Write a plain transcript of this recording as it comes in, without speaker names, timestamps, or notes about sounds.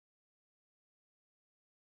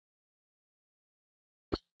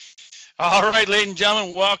All right, ladies and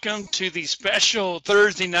gentlemen, welcome to the special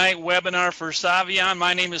Thursday night webinar for Saivian.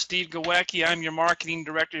 My name is Steve Gawecki. I'm your marketing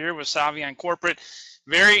director here with Saivian Corporate.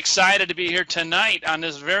 Very excited to be here tonight on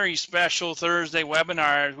this very special Thursday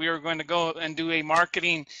webinar. We are going to go and do a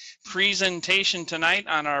marketing presentation tonight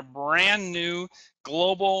on our brand new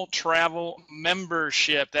global travel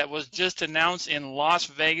membership that was just announced in Las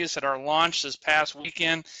Vegas at our launch this past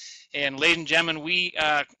weekend. And ladies and gentlemen, we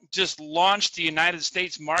just launched the United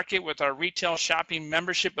States market with our retail shopping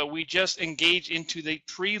membership, but we just engaged into the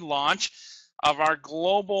pre-launch of our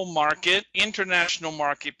global market, international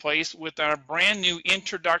marketplace with our brand new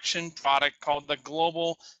introduction product called the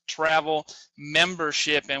Global Travel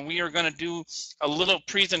Membership. And we are going to do a little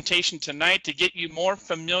presentation tonight to get you more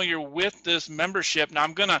familiar with this membership. Now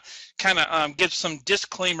I'm going to kind of give some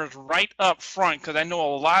disclaimers right up front, because I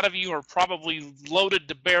know a lot of you are probably loaded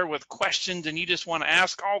to bear with questions and you just want to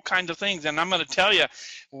ask all kinds of things. And I'm going to tell you,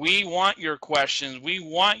 we want your questions. We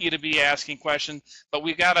want you to be asking questions, but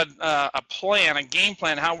we've got a plan, a game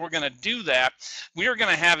plan how we're going to do that. We are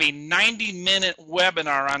going to have a 90-minute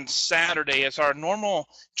webinar on Saturday. It's our normal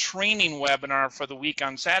training webinar for the week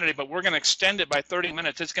on Saturday, but we're going to extend it by 30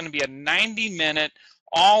 minutes. It's going to be a 90-minute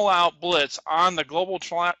all-out blitz on the Global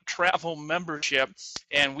Travel Membership,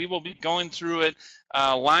 and we will be going through it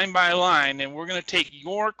line by line, and we're going to take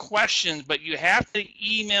your questions, but you have to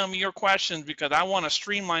email me your questions because I want to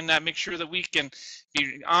streamline that, make sure that we can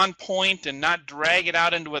be on point and not drag it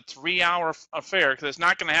out into a 3-hour affair, because it's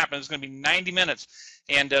not going to happen. It's going to be 90 minutes.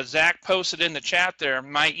 And Zach posted in the chat there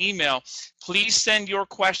my email. Please send your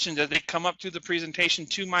questions as they come up through the presentation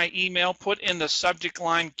to my email. Put in the subject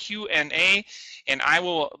line Q&A, and I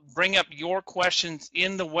will bring up your questions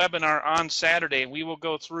in the webinar on Saturday. We will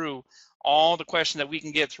go through all the questions that we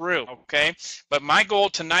can get through, okay? But my goal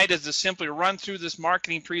tonight is to simply run through this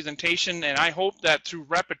marketing presentation, and I hope that through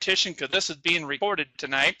repetition, because this is being recorded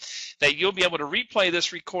tonight, that you'll be able to replay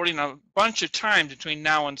this recording a bunch of times between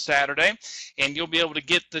now and Saturday, and you'll be able to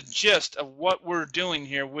get the gist of what we're doing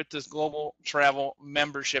here with this Global Travel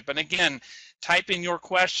Membership. And again, type in your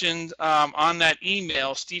questions on that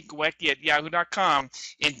email, stevegawecki@yahoo.com,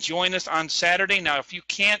 and join us on Saturday. Now, if you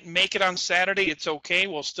can't make it on Saturday, it's okay.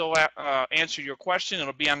 We'll still answer your question.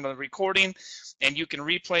 It'll be on the recording, and you can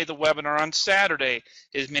replay the webinar on Saturday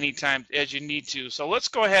as many times as you need to. So let's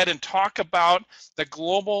go ahead and talk about the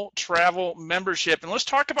Global Travel Membership, and let's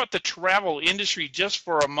talk about the travel industry just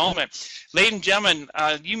for a moment. Ladies and gentlemen,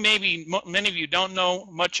 many of you don't know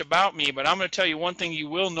much about me, but I'm going to tell you one thing you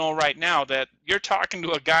will know right now, that you're talking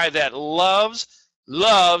to a guy that loves,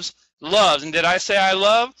 and did I say I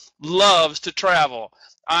loves to travel.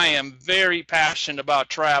 I am very passionate about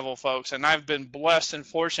travel, folks, and I've been blessed and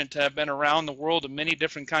fortunate to have been around the world in many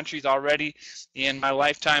different countries already in my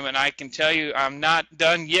lifetime, and I can tell you I'm not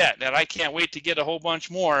done yet, that I can't wait to get a whole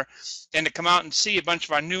bunch more and to come out and see a bunch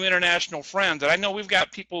of our new international friends. And I know we've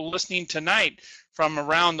got people listening tonight from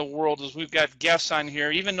around the world as we've got guests on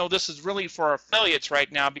here, even though this is really for our affiliates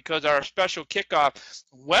right now, because our special kickoff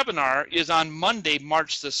webinar is on Monday,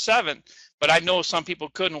 March the 7th. But I know some people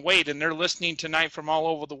couldn't wait, and they're listening tonight from all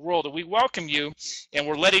over the world. And we welcome you, and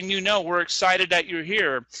we're letting you know we're excited that you're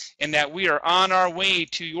here and that we are on our way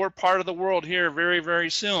to your part of the world here very, very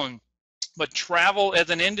soon. But travel as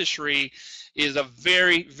an industry is a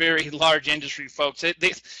very, very large industry, folks.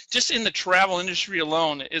 Just in the travel industry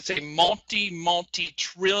alone, it's a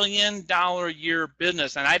multi-trillion-dollar-a-year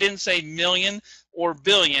business. And I didn't say million or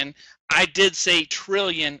billion. I did say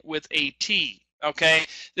trillion with a T. Okay,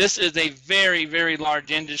 this is a very, very large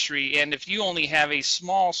industry, and if you only have a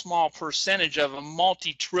small percentage of a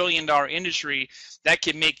multi-trillion-dollar industry, that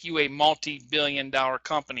can make you a multi-billion-dollar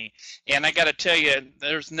company. And I got to tell you,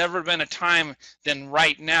 there's never been a time than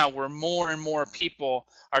right now where more and more people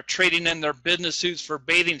are trading in their business suits for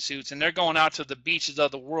bathing suits, and they're going out to the beaches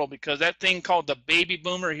of the world, because that thing called the baby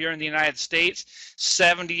boomer here in the United States,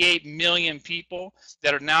 78 million people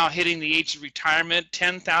that are now hitting the age of retirement.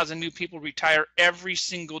 10,000 new people retire every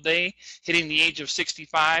single day, hitting the age of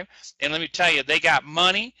 65. And let me tell you, they got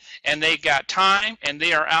money and they got time, and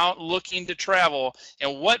they are out looking to travel.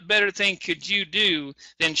 And what better thing could you do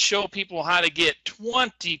than show people how to get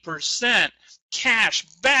 20% cash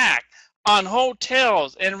back on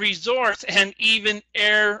hotels and resorts and even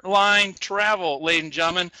airline travel, ladies and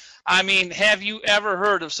gentlemen? I mean, have you ever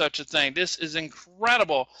heard of such a thing? This is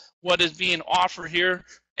incredible what is being offered here,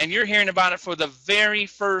 and you're hearing about it for the very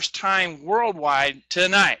first time worldwide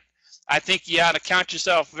tonight. I think you ought to count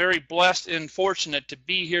yourself very blessed and fortunate to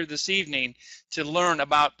be here this evening to learn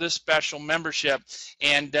about this special membership.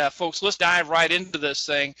 And folks, let's dive right into this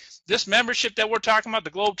thing. This membership that we're talking about, the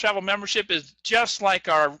Global Travel Membership, is just like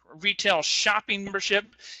our retail shopping membership.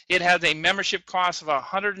 It has a membership cost of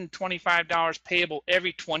 $125 payable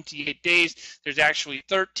every 28 days. There's actually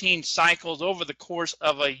 13 cycles over the course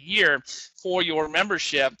of a year for your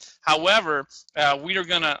membership. However, we are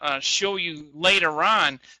going to show you later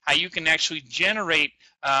on how you can actually generate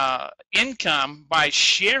income by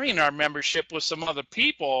sharing our membership with some other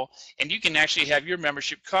people, and you can actually have your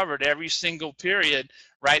membership covered every single period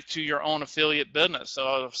right through your own affiliate business.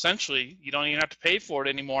 So essentially, you don't even have to pay for it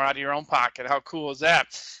anymore out of your own pocket. How cool is that?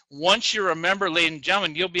 Once you're a member, ladies and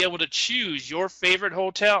gentlemen, you'll be able to choose your favorite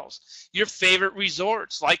hotels, your favorite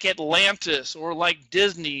resorts like Atlantis or like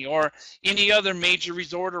Disney or any other major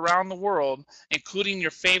resort around the world, including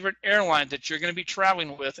your favorite airline that you're going to be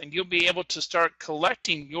traveling with, and you'll be able to start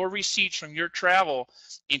collecting your receipts from your travel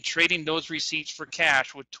and trading those receipts for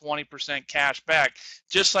cash with 20% cash back,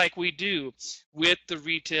 just like we do with the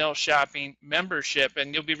retail shopping membership.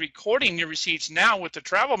 And you'll be recording your receipts now with the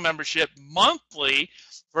travel membership monthly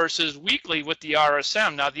versus weekly with the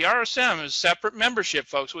RSM. Now, the RSM is separate membership,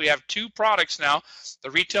 folks. We have two products now.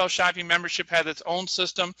 The retail shopping membership has its own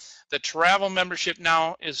system. The travel membership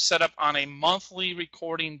now is set up on a monthly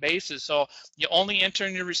recording basis. So you only enter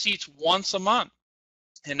in your receipts once a month.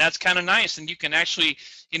 And that's kind of nice. And you can actually,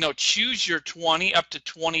 choose your 20 up to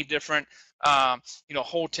 20 different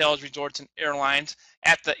hotels, resorts, and airlines.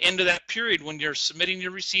 At the end of that period, when you're submitting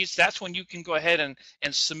your receipts, that's when you can go ahead and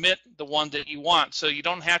submit the one that you want. So you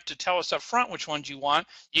don't have to tell us up front which ones you want.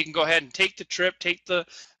 You can go ahead and take the trip, take the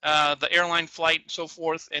airline flight, and so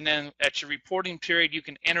forth, and then at your reporting period, you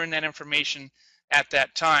can enter in that information at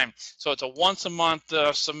that time. So it's a once a month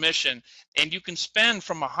submission, and you can spend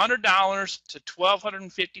from $100 to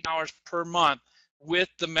 $1,250 per month with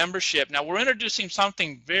the membership. Now, we're introducing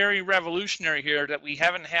something very revolutionary here that we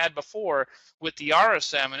haven't had before with the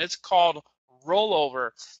RSM, and it's called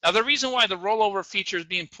rollover. Now, the reason why the rollover feature is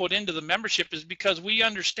being put into the membership is because we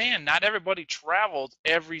understand not everybody travels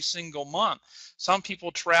every single month. Some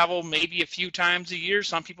people travel maybe a few times a year.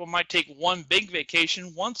 Some people might take one big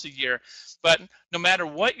vacation once a year. But no matter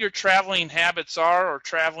what your traveling habits are or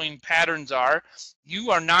traveling patterns are,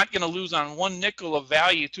 you are not going to lose on one nickel of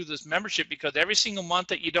value through this membership, because every single month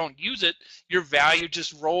that you don't use it, your value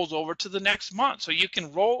just rolls over to the next month. So you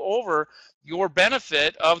can roll over your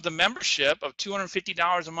benefit of the membership of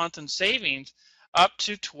 $250 a month in savings up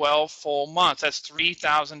to 12 full months. That's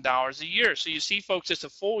 $3,000 a year. So you see, folks, it's a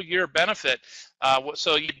full year benefit.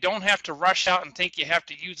 So you don't have to rush out and think you have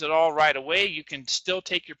to use it all right away. You can still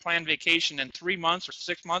take your planned vacation in 3 months or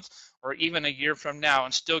 6 months or even a year from now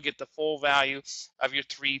and still get the full value of your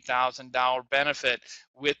 $3,000 benefit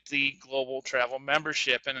with the Global Travel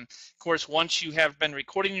Membership. And of course, once you have been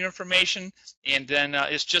recording your information, and then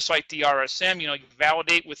it's just like the RSM, you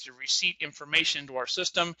validate with your receipt information into our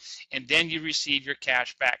system, and then you receive your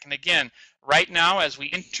cash back. And again, right now, as we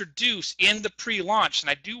introduce in the pre-launch, and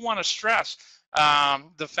I do want to stress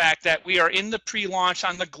the fact that we are in the pre-launch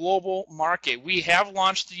on the global market. We have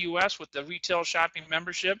launched the U.S. with the retail shopping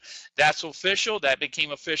membership. That's official. That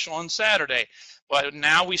became official on Saturday. But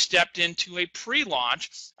now we stepped into a pre-launch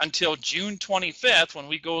until June 25th, when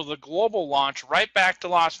we go to the global launch right back to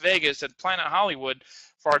Las Vegas at Planet Hollywood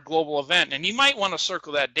for our global event. And you might want to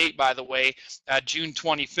circle that date, by the way, June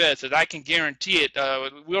 25th, as I can guarantee it,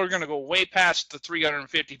 we're going to go way past the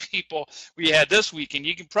 350 people we had this weekend.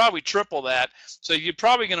 You can probably triple that. So you're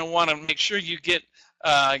probably going to want to make sure you get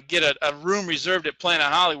a room reserved at Planet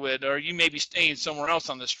Hollywood, or you may be staying somewhere else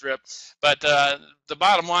on the Strip. But the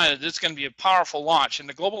bottom line is it's going to be a powerful launch, and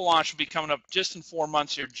the global launch will be coming up just in 4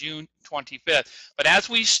 months here, June 25th. But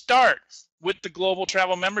as we start with the Global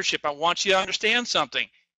Travel Membership, I want you to understand something.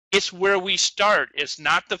 It's where we start. It's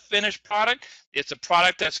not the finished product. It's a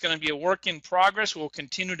product that's going to be a work in progress. We'll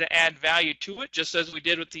continue to add value to it, just as we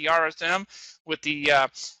did with the RSM, with the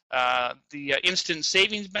instant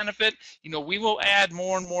savings benefit. We will add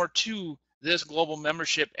more and more to this global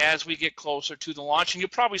membership as we get closer to the launch, and you'll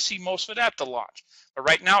probably see most of it at the launch. But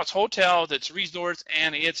right now, it's hotels, it's resorts,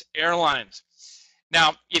 and it's airlines.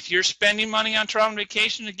 Now, if you're spending money on travel and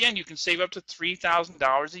vacation, again, you can save up to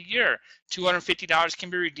 $3,000 a year. $250 can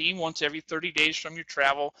be redeemed once every 30 days from your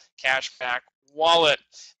travel cashback wallet.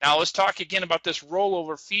 Now, let's talk again about this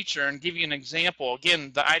rollover feature and give you an example.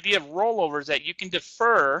 Again, the idea of rollover is that you can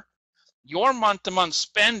defer your month-to-month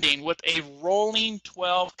spending with a rolling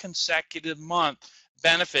 12 consecutive month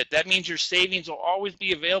benefit. That means your savings will always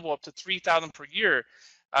be available up to $3,000 per year.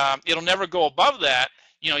 It'll never go above that.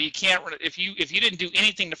 You know, you can't, if you didn't do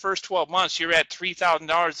anything the first 12 months, you're at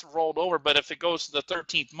 $3,000 rolled over, but if it goes to the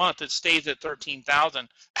 13th month, it stays at 13,000.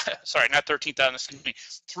 Sorry, not 13,000, excuse me,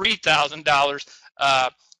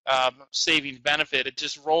 $3,000 savings benefit. It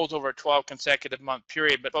just rolls over a 12 consecutive month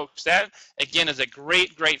period. But folks, that again is a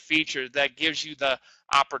great feature that gives you the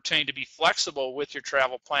opportunity to be flexible with your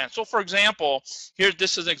travel plan. So for example,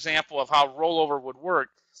 this is an example of how rollover would work.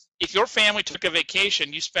 If your family took a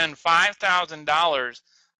vacation, you spend $5,000,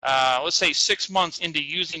 let's say 6 months into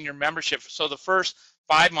using your membership. So the first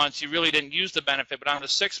 5 months you really didn't use the benefit, but on the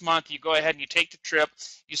 6th month you go ahead and you take the trip,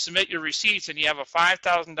 you submit your receipts, and you have a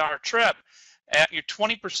 $5,000 trip. At your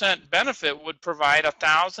 20% benefit would provide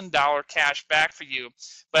 $1,000 cash back for you,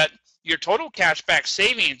 but your total cash back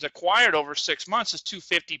savings acquired over 6 months is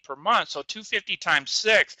 $250 per month. So $250 times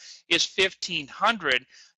 6 is $1,500.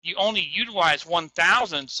 You only utilize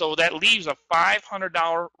 $1,000, so that leaves a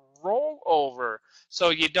 $500 rollover. So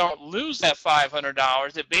you don't lose that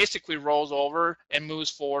 $500. It basically rolls over and moves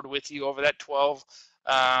forward with you over that 12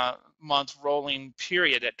 month rolling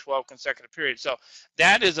period, that 12 consecutive period. So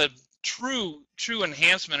that is a true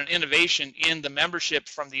enhancement and innovation in the membership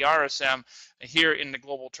from the RSM here in the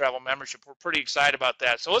Global Travel Membership. We're pretty excited about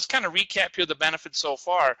that. So let's kind of recap here the benefits so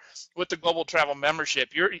far with the Global Travel Membership.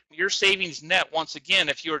 Your savings net, once again,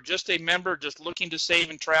 if you're just a member just looking to save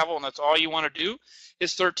and travel and that's all you want to do,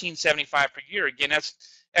 is $1,375 per year. Again, that's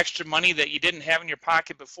extra money that you didn't have in your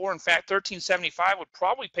pocket before. In fact, $1,375 would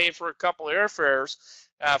probably pay for a couple airfares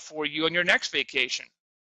for you on your next vacation.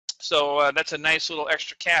 So that's a nice little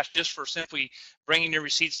extra cash just for simply bringing your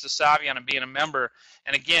receipts to Saivian and being a member.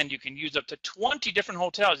 And again, you can use up to 20 different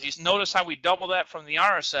hotels. You notice how we double that from the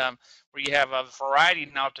RSM, where you have a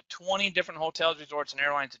variety now up to 20 different hotels, resorts, and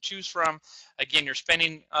airlines to choose from. Again, your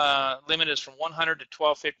spending limit is from $100 to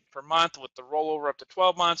 $1,250 per month with the rollover up to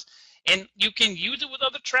 12 months. And you can use it with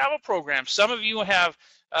other travel programs. Some of you have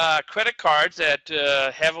credit cards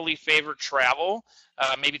that heavily favor travel,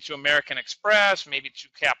 maybe through American Express, maybe through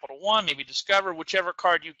Capital One, maybe Discover, whichever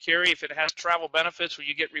card you carry. If it has travel benefits where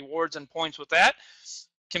you get rewards and points with that,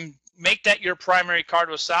 can make that your primary card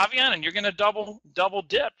with Saivian, and you're going to double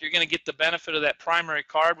dip. You're going to get the benefit of that primary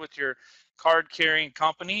card with your card carrying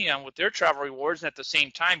company and with their travel rewards, and at the same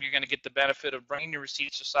time you're going to get the benefit of bringing your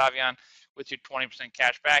receipts to Saivian with your 20%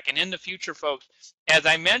 cash back. And in the future, folks, as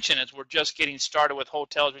I mentioned, as we're just getting started with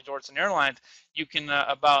hotels, resorts, and airlines, you can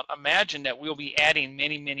about imagine that we'll be adding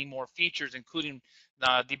many more features, including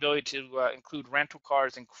the ability to include rental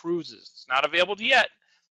cars and cruises. It's not available yet,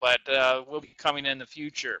 but will be coming in the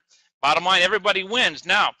future. Bottom line, everybody wins.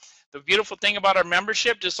 Now, the beautiful thing about our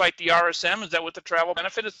membership, just like the RSM, is that with the travel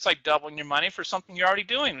benefit, it's like doubling your money for something you're already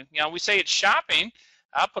doing. You know, we say it's shopping.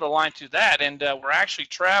 I'll put a line to that, and we're actually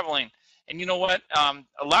traveling. And you know what?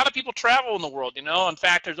 A lot of people travel in the world, you know. In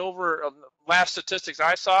fact, there's over, last statistics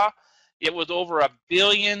I saw, it was over 1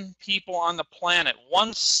 billion people on the planet.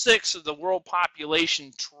 1/6 of the world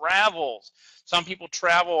population travels. Some people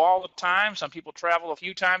travel all the time. Some people travel a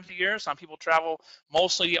few times a year. Some people travel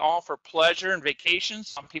mostly all for pleasure and vacations.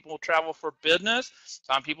 Some people travel for business.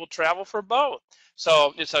 Some people travel for both.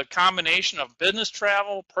 So it's a combination of business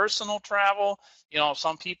travel, personal travel. You know,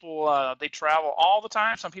 some people, they travel all the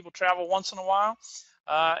time. Some people travel once in a while.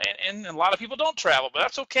 And a lot of people don't travel, but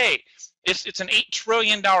that's okay. It's an $8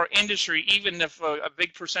 trillion industry, even if a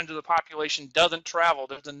big percentage of the population doesn't travel.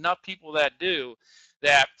 There's enough people that do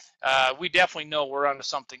that we definitely know we're onto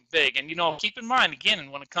something big. And, you know, keep in mind,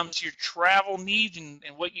 again, when it comes to your travel needs and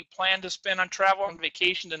what you plan to spend on travel and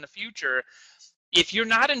vacations in the future, if you're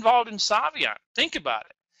not involved in Saivian, think about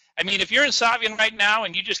it. I mean, if you're in Saivian right now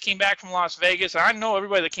and you just came back from Las Vegas, I know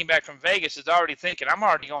everybody that came back from Vegas is already thinking, I'm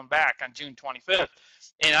already going back on June 25th.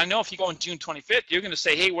 And I know if you go on June 25th, you're going to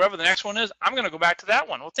say, hey, wherever the next one is, I'm going to go back to that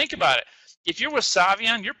one. Well, think about it. If you're with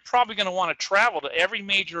Saivian, you're probably going to want to travel to every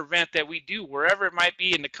major event that we do, wherever it might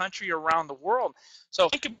be in the country or around the world. So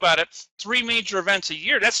think about it, 3 major events a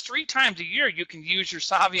year. That's 3 times a year you can use your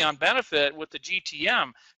Saivian benefit with the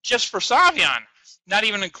GTM just for Saivian, not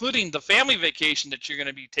even including the family vacation that you're going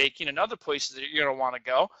to be taking and other places that you're going to want to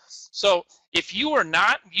go. So if you are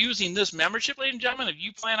not using this membership, ladies and gentlemen, if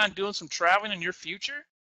you plan on doing some traveling in your future,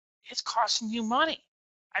 it's costing you money.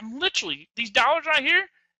 I'm literally, these dollars right here,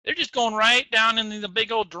 they're just going right down in the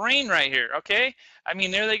big old drain right here, okay? I mean,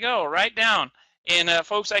 there they go, right down. And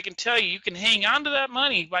folks, I can tell you, you can hang on to that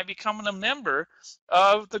money by becoming a member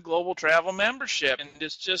of the Global Travel Membership, and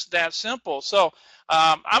it's just that simple. So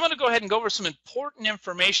I'm going to go ahead and go over some important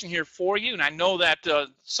information here for you, and I know that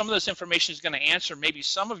some of this information is going to answer maybe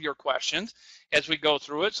some of your questions as we go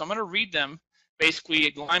through it, so I'm going to read them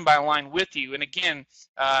basically line by line with you. And again,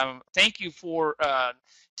 thank you for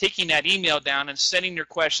taking that email down and sending your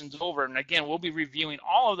questions over. And again, we'll be reviewing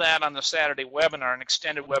all of that on the Saturday webinar, an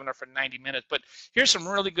extended webinar for 90 minutes. But here's some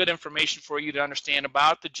really good information for you to understand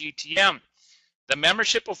about the GTM. The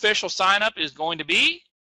membership official sign up is going to be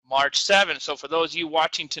March 7th. So for those of you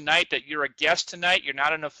watching tonight that you're a guest tonight, you're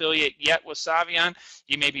not an affiliate yet with Saivian,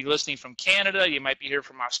 you may be listening from Canada, you might be here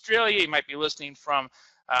from Australia, you might be listening from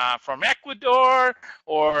Ecuador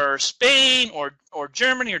or Spain or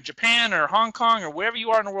Germany or Japan or Hong Kong or wherever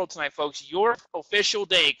you are in the world tonight, folks. Your official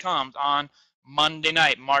day comes on Monday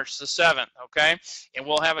night, March the 7th, okay? And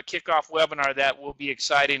we'll have a kickoff webinar that will be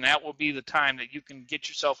exciting. That will be the time that you can get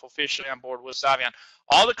yourself officially on board with Saivian.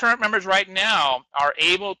 All the current members right now are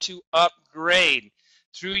able to upgrade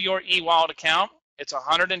through your e-wallet account. It's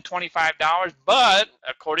 $125, but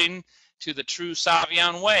according to the true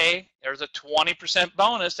Saivian way, there's a 20%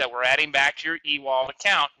 bonus that we're adding back to your e-wallet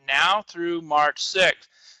account now through March 6th.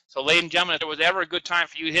 So ladies and gentlemen, if there was ever a good time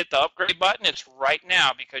for you to hit the upgrade button, it's right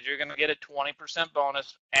now, because you're going to get a 20%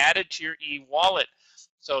 bonus added to your e-wallet.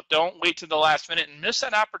 So don't wait to the last minute and miss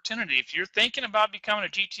that opportunity. If you're thinking about becoming a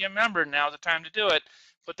GTM member, now's the time to do it.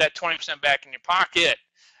 Put that 20% back in your pocket.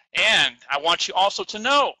 And I want you also to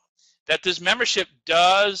know that this membership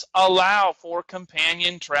does allow for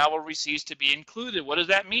companion travel receipts to be included. What does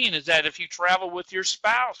that mean? Is that if you travel with your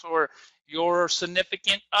spouse or your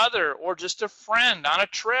significant other or just a friend on a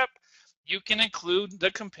trip, you can include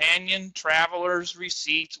the companion traveler's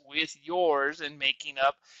receipts with yours and making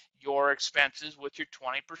up your expenses with your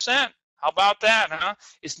 20%. How about that, huh?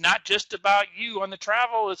 It's not just about you on the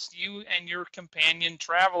travel, it's you and your companion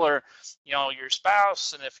traveler, you know, your spouse,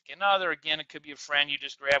 significant other. Again, it could be a friend you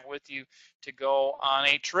just grab with you to go on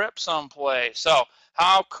a trip someplace. So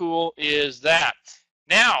how cool is that?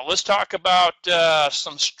 Now, let's talk about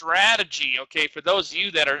some strategy, okay? For those of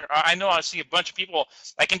you that are, I know I see a bunch of people,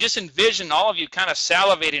 I can just envision all of you kind of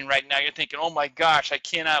salivating right now. You're thinking, oh my gosh, I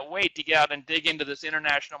cannot wait to get out and dig into this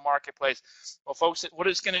international marketplace. Well, folks, what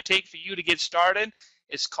it's going to take for you to get started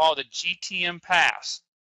is called a GTM Pass.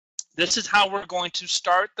 This is how we're going to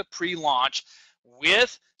start the pre-launch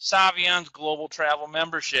with Saivian's Global Travel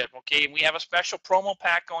Membership, okay? And we have a special promo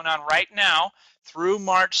pack going on right now through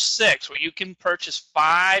March 6th where you can purchase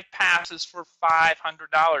 5 passes for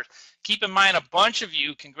 $500. Keep in mind, a bunch of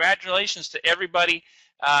you, congratulations to everybody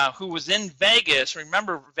who was in Vegas.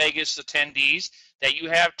 Remember, Vegas attendees, that you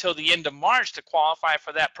have till the end of March to qualify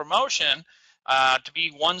for that promotion. To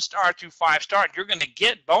be 1-star through 5-star, you're going to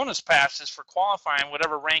get bonus passes for qualifying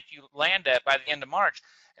whatever rank you land at by the end of March,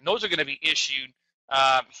 and those are going to be issued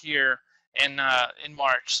here in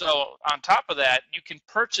March. So on top of that, you can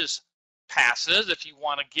purchase passes if you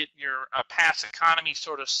want to get your pass economy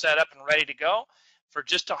sort of set up and ready to go for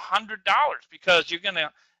just $100, because you're going to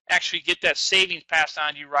actually get that savings passed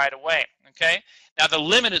on to you right away. Okay. Now the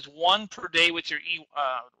limit is 1 per day with your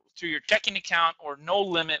through your checking account, or no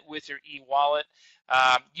limit with your e-wallet.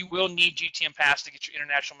 You will need GTM Pass to get your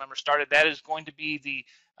international member started. That is going to be the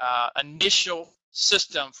initial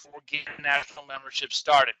system for getting international membership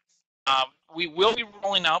started. We will be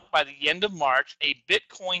rolling out by the end of March a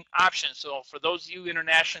Bitcoin option. So for those of you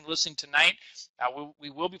internationally listening tonight, we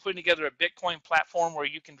will be putting together a Bitcoin platform where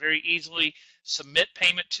you can very easily submit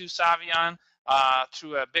payment to Saivian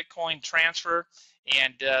through a Bitcoin transfer.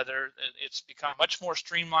 And it's become much more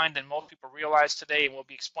streamlined than most people realize today, and we'll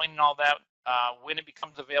be explaining all that when it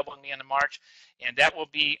becomes available in the end of March. And that will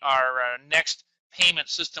be our next payment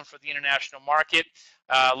system for the international market.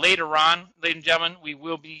 Later on, ladies and gentlemen, we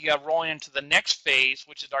will be rolling into the next phase,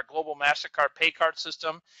 which is our global MasterCard pay card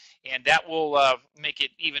system, and that will make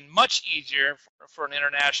it even much easier for an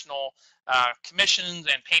international commissions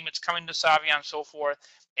and payments coming to Saivian and so forth.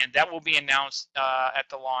 And that will be announced at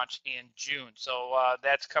the launch in June. So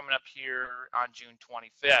that's coming up here on June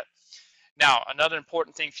 25th. Now, another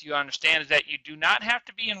important thing for you to understand is that you do not have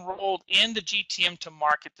to be enrolled in the GTM to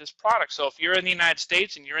market this product. So if you're in the United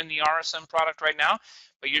States and you're in the RSM product right now,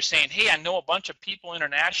 but you're saying, hey, I know a bunch of people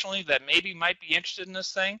internationally that maybe might be interested in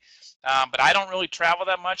this thing, but I don't really travel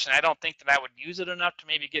that much and I don't think that I would use it enough to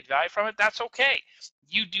maybe get value from it, that's okay.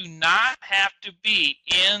 You do not have to be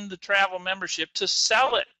in the travel membership to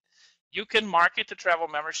sell it. You can market the travel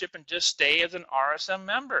membership and just stay as an RSM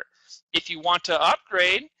member. If you want to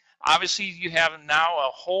upgrade, obviously you have now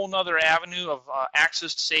a whole nother avenue of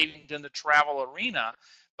access to savings in the travel arena.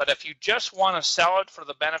 But if you just want to sell it for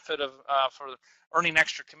the benefit of for earning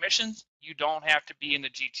extra commissions, you don't have to be in the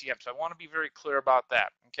GTM. So I want to be very clear about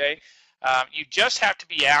that. Okay. You just have to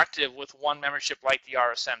be active with one membership like the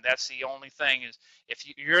RSM. That's the only thing. Is if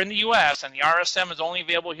you're in the U.S. and the RSM is only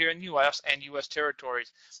available here in the U.S. and U.S.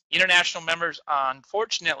 territories. International members,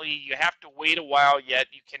 unfortunately, you have to wait a while yet.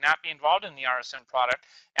 You cannot be involved in the RSM product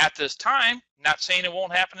at this time. Not saying it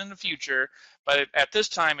won't happen in the future, but at this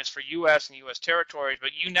time it's for U.S. and U.S. territories.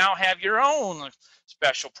 But you now have your own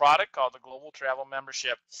special product called the Global Travel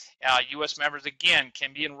Membership. U.S. members, again,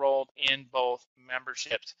 can be enrolled in both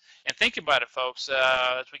memberships. And think about it, folks,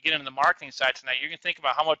 as we get into the marketing side tonight, you're going to think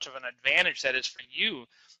about how much of an advantage that is for you,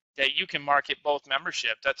 that you can market both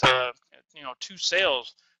memberships. That's two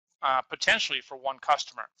sales potentially for one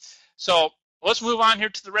customer. So let's move on here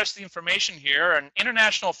to the rest of the information here. An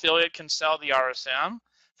international affiliate can sell the RSM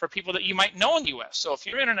for people that you might know in the U.S. So if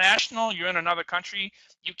you're international, you're in another country,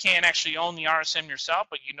 you can't actually own the RSM yourself,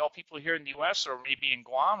 but you know people here in the U.S. or maybe in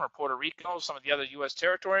Guam or Puerto Rico, some of the other U.S.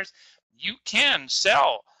 territories, you can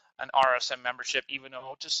sell an RSM membership, even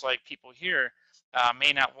though just like people here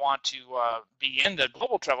may not want to be in the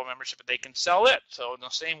global travel membership, but they can sell it. So in the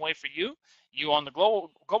same way for you, you own the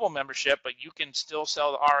global membership, but you can still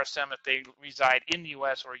sell the RSM if they reside in the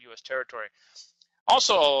U.S. or U.S. territory.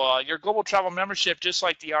 Also, your global travel membership, just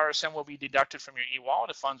like the RSM, will be deducted from your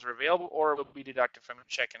e-wallet if funds are available, or it will be deducted from your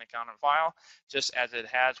checking account on file, just as it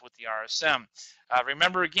has with the RSM.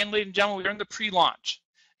 Remember, again, ladies and gentlemen, we're in the pre-launch,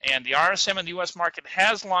 and the RSM in the U.S. market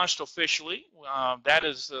has launched officially. That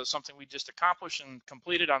is something we just accomplished and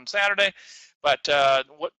completed on Saturday. But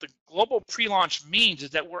what the global pre-launch means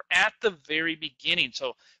is that we're at the very beginning.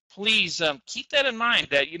 So please keep that in mind,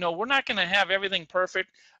 that we're not going to have everything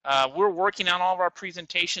perfect. We're working on all of our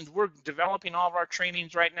presentations. We're developing all of our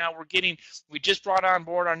trainings right now. We just brought on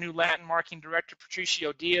board our new Latin marketing director,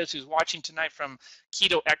 Patricio Diaz, who's watching tonight from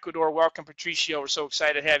Quito, Ecuador. Welcome, Patricio. We're so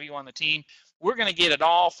excited to have you on the team. We're going to get it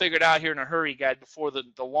all figured out here in a hurry, guys, before the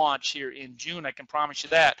launch here in June. I can promise you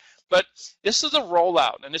that. But this is a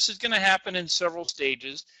rollout, and this is going to happen in several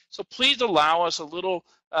stages. So please allow us a little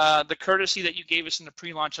the courtesy that you gave us in the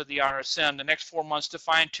pre-launch of the RSM, the next 4 months to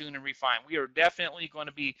fine-tune and refine. We are definitely going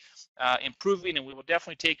to be improving, and we will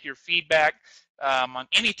definitely take your feedback on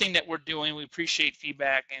anything that we're doing. We appreciate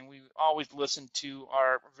feedback, and we always listen to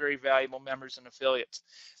our very valuable members and affiliates.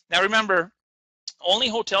 Now remember, only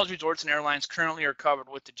hotels, resorts, and airlines currently are covered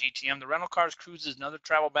with the GTM. The rental cars, cruises, and other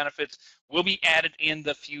travel benefits will be added in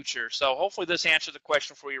the future. So hopefully this answers the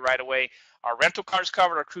question for you right away. Are rental cars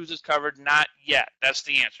covered? Are cruises covered? Not yet. That's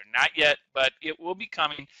the answer. Not yet, but it will be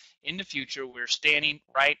coming in the future. We're standing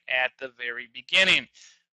right at the very beginning.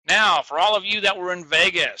 Now, for all of you that were in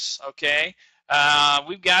Vegas, okay,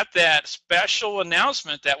 we've got that special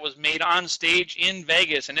announcement that was made on stage in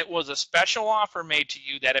Vegas, and it was a special offer made to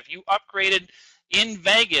you that if you upgraded in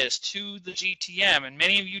Vegas to the GTM, and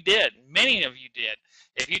many of you did,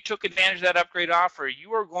 if you took advantage of that upgrade offer,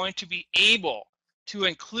 you are going to be able to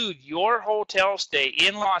include your hotel stay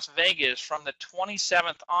in Las Vegas from the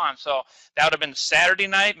 27th on. So that would have been Saturday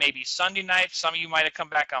night, maybe Sunday night. Some of you might have come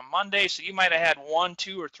back on Monday, so you might have had 1,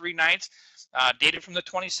 2, or 3 nights dated from the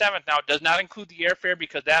 27th. Now, it does not include the airfare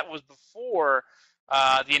because that was before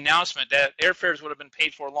the announcement. That airfares would have been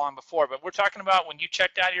paid for long before. But we're talking about when you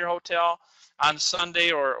checked out of your hotel on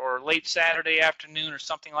Sunday or late Saturday afternoon or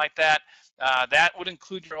something like that. That would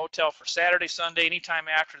include your hotel for Saturday, Sunday, anytime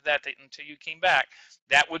after that until you came back.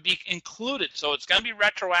 That would be included. So it's going to be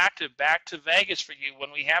retroactive back to Vegas for you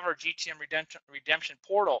when we have our GTM redemption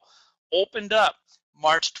portal opened up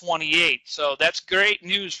March 28th. So that's great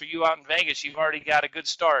news for you out in Vegas. You've already got a good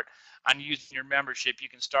start on using your membership. You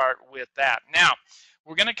can start with that. Now,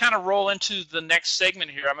 we're going to kind of roll into the next segment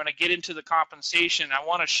here. I'm going to get into the compensation. I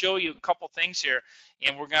want to show you a couple things here,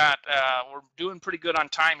 and we're doing pretty good on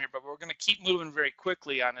time here, but we're going to keep moving very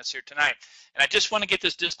quickly on this here tonight. And I just want to get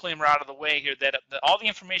this disclaimer out of the way here that all the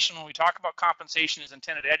information when we talk about compensation is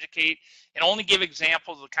intended to educate and only give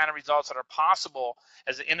examples of the kind of results that are possible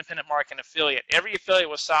as an independent marketing affiliate. Every affiliate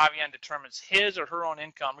with Saivian determines his or her own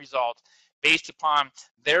income results based upon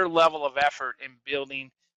their level of effort in building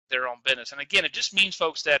their own business. And again, it just means,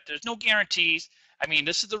 folks, that there's no guarantees. I mean,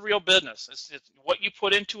 this is the real business. It's what you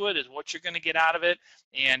put into it is what you're going to get out of it,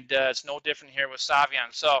 and it's no different here with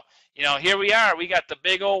Saivian. So, here we are. We got the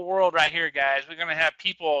big old world right here, guys. We're going to have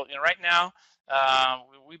people, right now,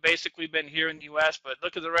 we basically been here in the U.S., but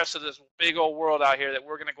look at the rest of this big old world out here that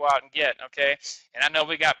we're going to go out and get, okay? And I know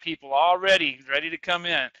we got people already ready to come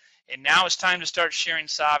in. And now it's time to start sharing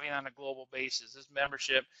Saivian on a global basis. This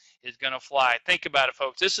membership is going to fly. Think about it,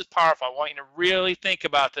 folks. This is powerful. I want you to really think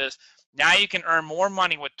about this. Now you can earn more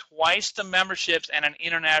money with twice the memberships and an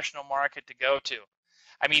international market to go to.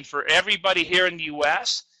 I mean, for everybody here in the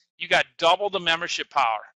U.S., you got double the membership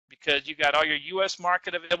power. because you got all your U.S.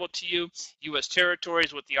 market available to you, U.S.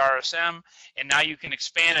 territories with the RSM, and now you can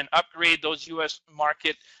expand and upgrade those U.S.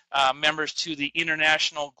 market members to the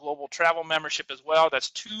international global travel membership as well.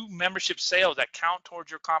 That's 2 membership sales that count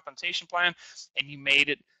towards your compensation plan, and you made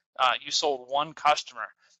it, you sold 1 customer.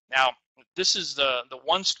 Now, this is the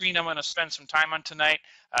one screen I'm going to spend some time on tonight.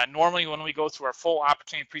 Normally, when we go through our full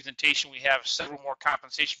opportunity presentation, we have several more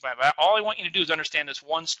compensation plans. But all I want you to do is understand this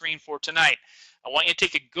one screen for tonight. I want you to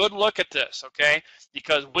take a good look at this, okay?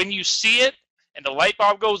 Because when you see it and the light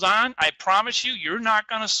bulb goes on, I promise you, you're not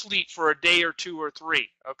going to sleep for a day or 2 or 3,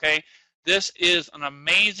 okay? This is an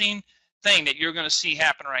amazing thing that you're going to see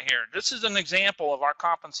happen right here. This is an example of our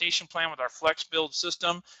compensation plan with our Flex Build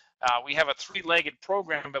system. We have a 3-legged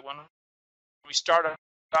program, but when we start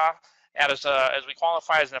off as we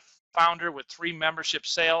qualify as a founder with 3 membership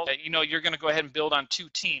sales, you know, you're going to go ahead and build on 2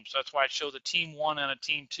 teams. So that's why I show the team 1 and a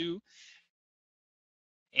team 2.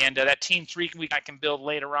 And that team 3 I can build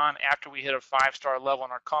later on after we hit a 5-star level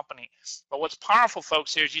in our company. But what's powerful,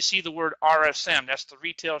 folks, here is you see the word RSM. That's the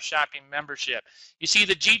Retail Shopping Membership. You see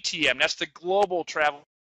the GTM. That's the Global Travel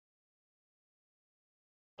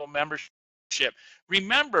Membership.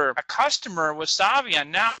 Remember, a customer with Saivian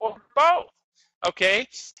now ordered both. Okay,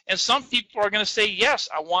 and some people are going to say, yes,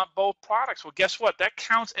 I want both products. Well, guess what? That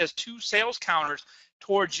counts as 2 sales counters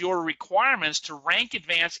towards your requirements to rank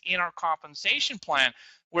advance in our compensation plan.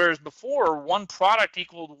 Whereas before, 1 product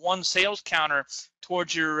equaled 1 sales counter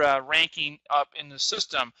towards your ranking up in the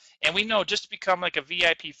system. And we know just to become like a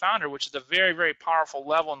VIP founder, which is a very, very powerful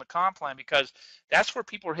level in the comp plan, because that's where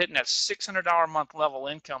people are hitting that $600 a month level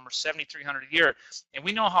income or $7,300 a year. And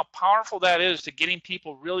we know how powerful that is to getting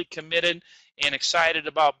people really committed and excited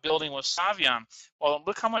about building with Saivian. Well,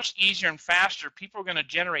 look how much easier and faster people are going to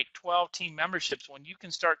generate 12 team memberships when you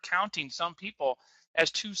can start counting some people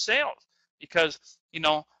as 2 sales. Because, you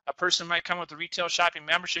know, a person might come with a retail shopping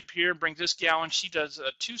membership here, brings this gal in, she does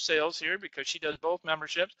 2 sales here because she does both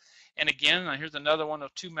memberships. And again, here's another one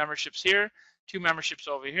of 2 memberships here, 2 memberships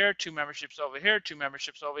over here, 2 memberships over here, 2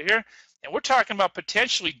 memberships over here. And we're talking about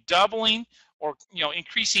potentially doubling or, you know,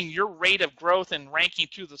 increasing your rate of growth and ranking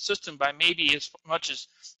through the system by maybe as much as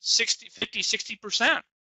 50-60%.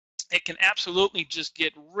 It can absolutely just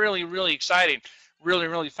get really, really exciting, really,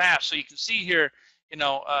 really fast. So you can see here, you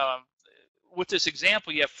know, with this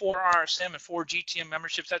example, you have 4 RSM and 4 GTM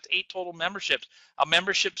memberships. That's 8 total memberships. A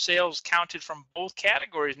membership sales counted from both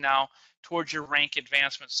categories now towards your rank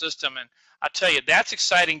advancement system. And I'll tell you, that's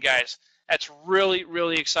exciting, guys. That's really,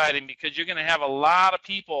 really exciting, because you're going to have a lot of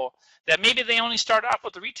people that maybe they only start off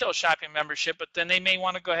with the retail shopping membership, but then they may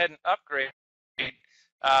want to go ahead and upgrade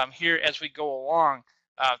here as we go along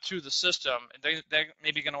through the system. They're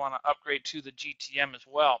maybe going to want to upgrade to the GTM as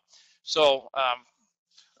well. So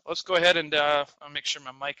let's go ahead and I'll make sure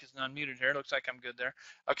my mic is unmuted here. Looks like I'm good there.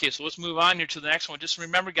 Okay, so let's move on here to the next one. Just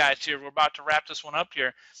remember, guys, here, we're about to wrap this one up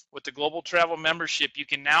here with the Global Travel Membership. You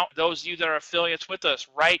can now, those of you that are affiliates with us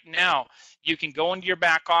right now, you can go into your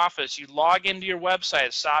back office. You log into your website,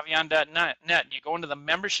 Saivian.net. You go into the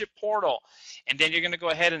membership portal, and then you're going to go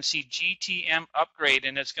ahead and see GTM Upgrade,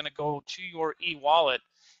 and it's going to go to your e-wallet.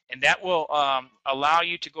 And that will allow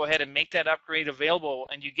you to go ahead and make that upgrade available,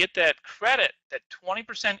 and you get that credit, that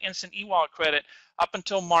 20% instant e-wallet credit up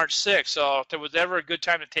until March 6th. So if there was ever a good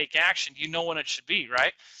time to take action, you know when it should be,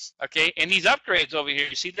 right? Okay, and these upgrades over here,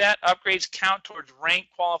 you see that? Upgrades count towards rank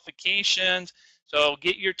qualifications. So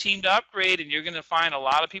get your team to upgrade, and you're going to find a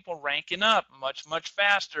lot of people ranking up much, much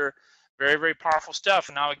faster. Very, very powerful stuff.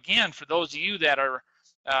 And now, again, for those of you that are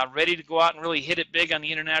ready to go out and really hit it big on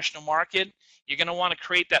the international market, you're going to want to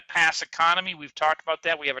create that pass economy. We've talked about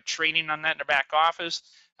that. We have a training on that in the back office.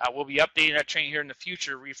 We'll be updating that training here in the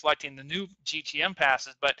future, reflecting the new GTM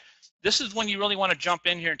passes. But this is when you really want to jump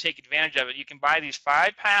in here and take advantage of it. You can buy these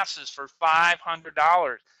 5 passes for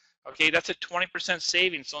 $500. Okay, that's a 20%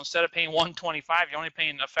 savings. So instead of paying $125, you're only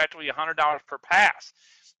paying effectively $100 per pass.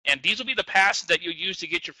 And these will be the passes that you'll use to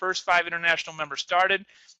get your first 5 international members started,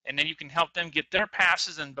 and then you can help them get their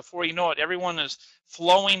passes, and before you know it, everyone is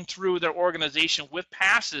flowing through their organization with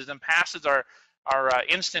passes, and passes are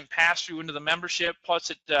instant pass-through into the membership, plus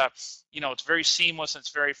it, you know, it's very seamless and it's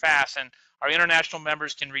very fast, and our international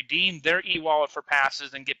members can redeem their e-wallet for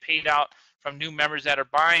passes and get paid out from new members that are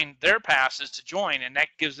buying their passes to join, and that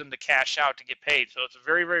gives them the cash out to get paid. So it's a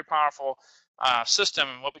very, very powerful system,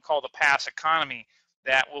 and what we call the pass economy.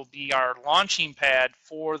 That will be our launching pad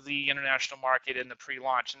for the international market in the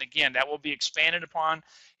pre-launch. And again, that will be expanded upon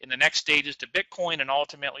in the next stages to Bitcoin and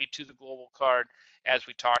ultimately to the global card. as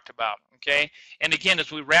we talked about, okay? And again,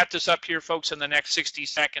 as we wrap this up here, folks, in the next 60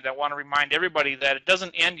 seconds, I want to remind everybody that it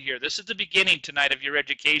doesn't end here. This is the beginning tonight of your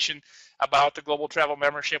education about the Global Travel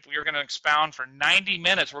Membership. We are going to expound for 90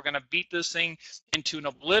 minutes. We're going to beat this thing into an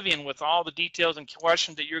oblivion with all the details and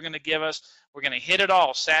questions that you're going to give us. We're going to hit it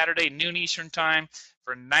all Saturday, noon Eastern time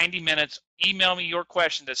for 90 minutes. Email me your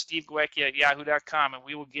questions at stevegowecki@yahoo.com, and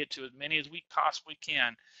we will get to as many as we possibly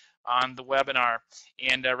can on the webinar.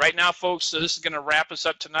 And right now, folks, so this is going to wrap us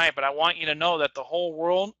up tonight, but I want you to know that the whole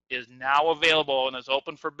world is now available and is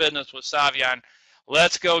open for business with Saivian.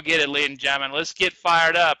 Let's go get it, ladies and gentlemen. Let's get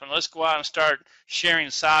fired up, and let's go out and start sharing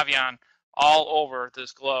Saivian all over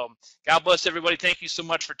this globe. God bless everybody. Thank you so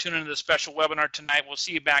much for tuning into this special webinar tonight. We'll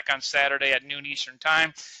see you back on Saturday at noon Eastern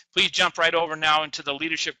time. Please jump right over now into the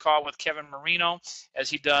leadership call with Kevin Marino, as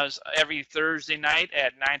he does every Thursday night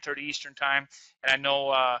at 9:30 Eastern time. And I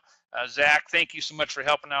know Zach, thank you so much for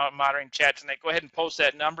helping out moderating chat tonight. Go ahead and post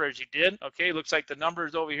that number as you did. Okay, looks like the number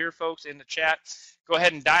is over here, folks, in the chat. Go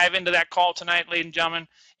ahead and dive into that call tonight, ladies and gentlemen.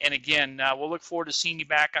 And again, we'll look forward to seeing you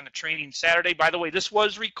back on the training Saturday. By the way, this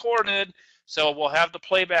was recorded, so we'll have the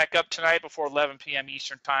playback up tonight before 11 p.m.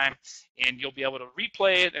 Eastern time, and you'll be able to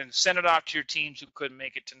replay it and send it off to your teams who couldn't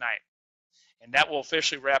make it tonight. And that will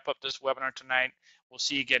officially wrap up this webinar tonight. We'll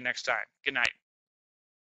see you again next time. Good night.